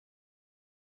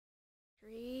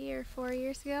3 or 4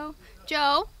 years ago.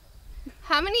 Joe,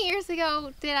 how many years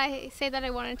ago did I say that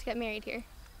I wanted to get married here?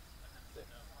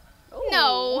 Oh.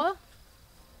 No.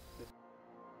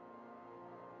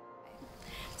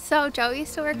 So Joe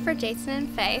used to work for Jason and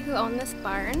Faye, who own this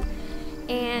barn.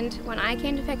 And when I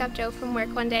came to pick up Joe from work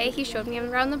one day, he showed me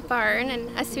around the barn, and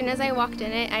as soon as I walked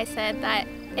in it, I said that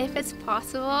if it's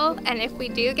possible, and if we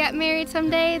do get married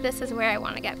someday, this is where I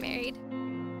want to get married.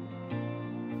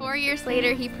 4 years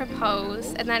later, he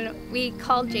proposed, and then we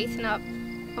called Jason up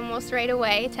almost right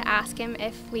away to ask him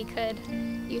if we could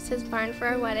use his barn for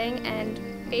our wedding, and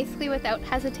basically without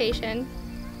hesitation,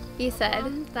 he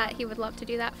said that he would love to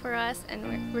do that for us,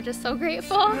 and we're just so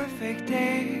grateful. Perfect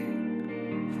day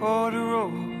for the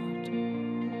road.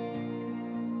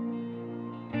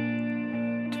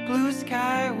 The blue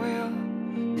sky will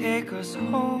take us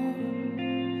home.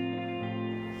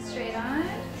 Straight on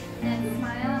and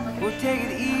smile. We'll take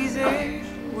it easy,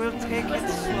 we'll take it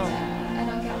slow. I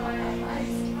don't get why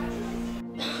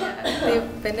They've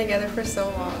been together for so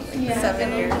long, like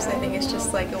 7 years. I think it's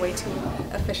just like a way to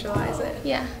officialize it.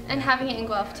 Yeah, and having it in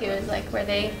Guelph too is like where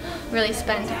they really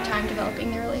spend time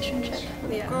developing their relationship.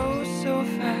 Yeah. Goes so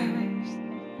fast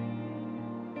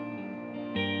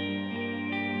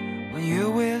when you're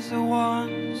with the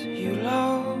ones you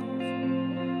love.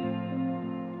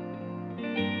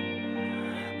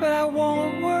 But I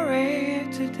won't worry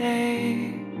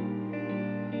today.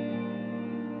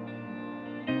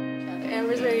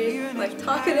 Amber's very like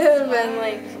talkative and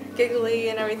like giggly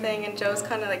and everything, and Joe's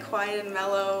kind of like quiet and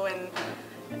mellow, and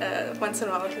once in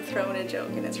a while he'll throw in a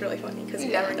joke, and it's really funny because he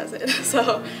never does it.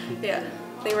 So yeah,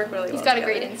 they work really well. He's got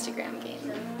together. a great Instagram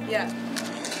game. Yeah.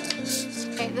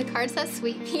 Okay, the card says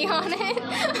Sweet Pea on it.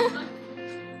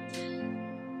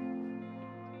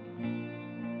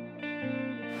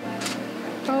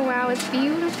 Oh wow, it's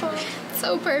beautiful. It's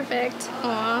so perfect.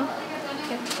 Aww.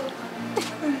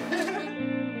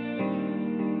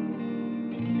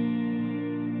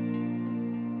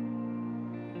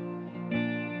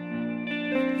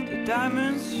 The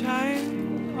diamonds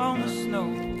shine on the snow.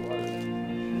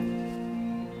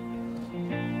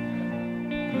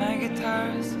 My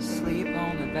guitar's asleep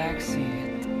on the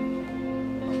backseat.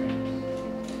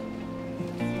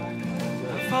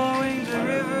 Following the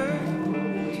river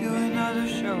to another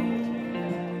show.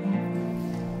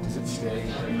 Does it stay?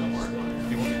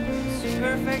 It's a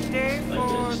perfect day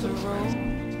for the road.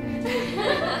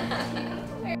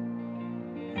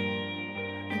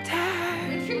 And time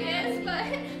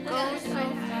goes so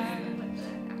fast.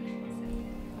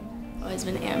 Always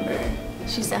been Amber.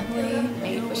 She's definitely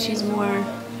mate, but she's more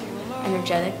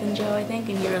energetic than Joe, I think,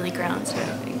 and he really grounds her,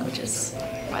 I think, which is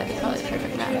why they're probably the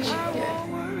perfect match. Yeah.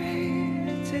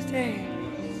 Today.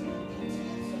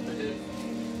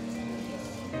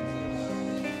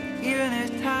 Even if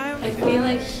time I feel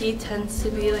like he tends to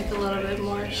be like a little bit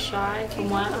more shy from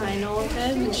what I know of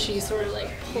him, and she sort of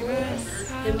like pulls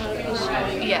him out of his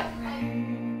shy. Yeah.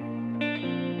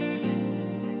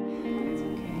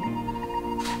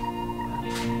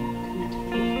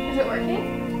 Is it working?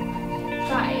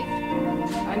 5.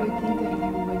 I would think that you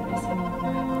would be someone who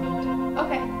would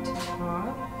Okay.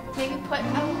 talk. Maybe put Do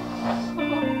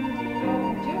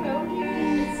you know you?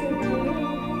 It's so cute.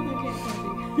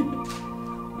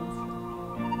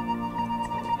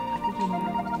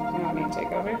 Okay, you want me to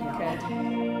take over? Okay.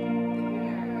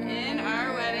 In our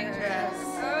wedding dress.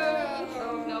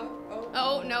 no.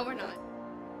 Oh no, we're not.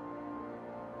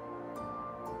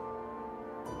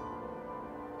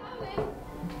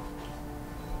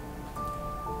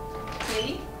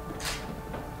 Lady?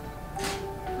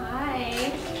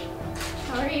 Hi.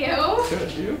 How are you?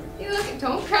 Good, you? You look.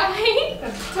 Don't cry.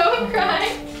 Don't cry.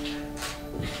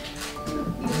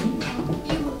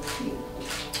 You look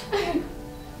cute.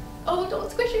 Oh, don't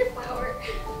squish your flower.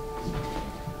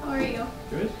 How are you?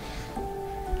 Good.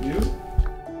 You?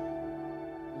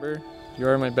 Amber, you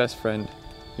are my best friend.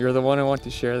 You're the one I want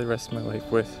to share the rest of my life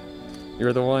with.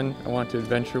 You're the one I want to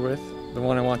adventure with, the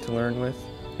one I want to learn with,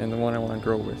 and the one I want to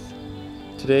grow with.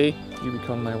 Today, you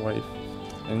become my wife,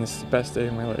 and this is the best day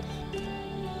of my life.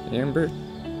 Amber,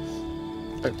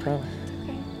 I promise.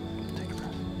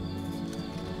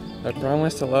 I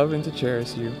promise to love and to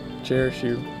cherish you.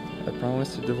 I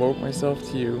promise to devote myself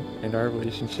to you and our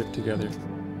relationship together.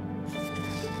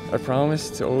 I promise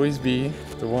to always be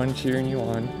the one cheering you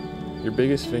on, your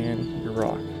biggest fan, your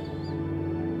rock.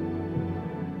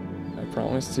 I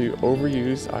promise to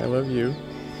overuse I love you,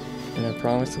 and I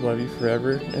promise to love you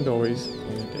forever and always,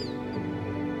 any day.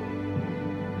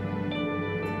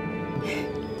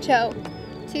 Joe,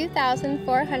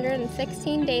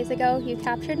 2,416 days ago, you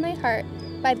captured my heart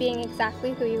by being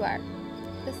exactly who you are.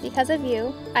 Because of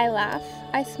you, I laugh,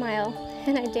 I smile,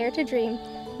 and I dare to dream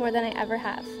more than I ever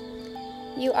have.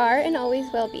 You are and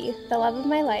always will be the love of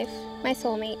my life, my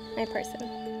soulmate, my person.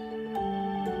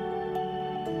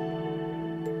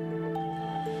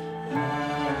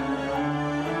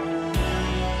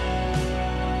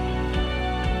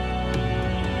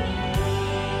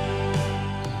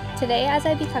 Today, as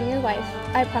I become your wife,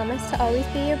 I promise to always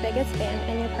be your biggest fan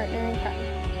and your partner in crime.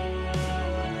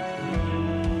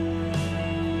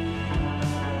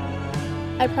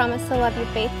 I promise to love you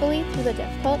faithfully through the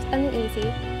difficult and the easy.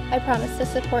 I promise to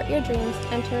support your dreams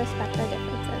and to respect our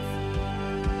differences.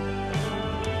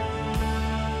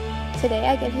 Today,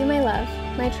 I give you my love,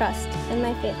 my trust, and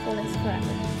my faithfulness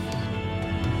forever.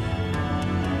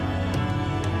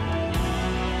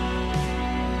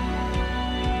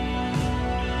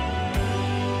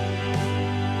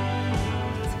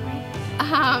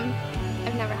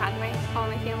 I've never had all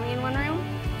my family in one room,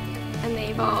 and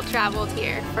they've all traveled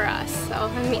here for us,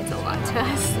 so it means a lot to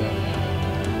us.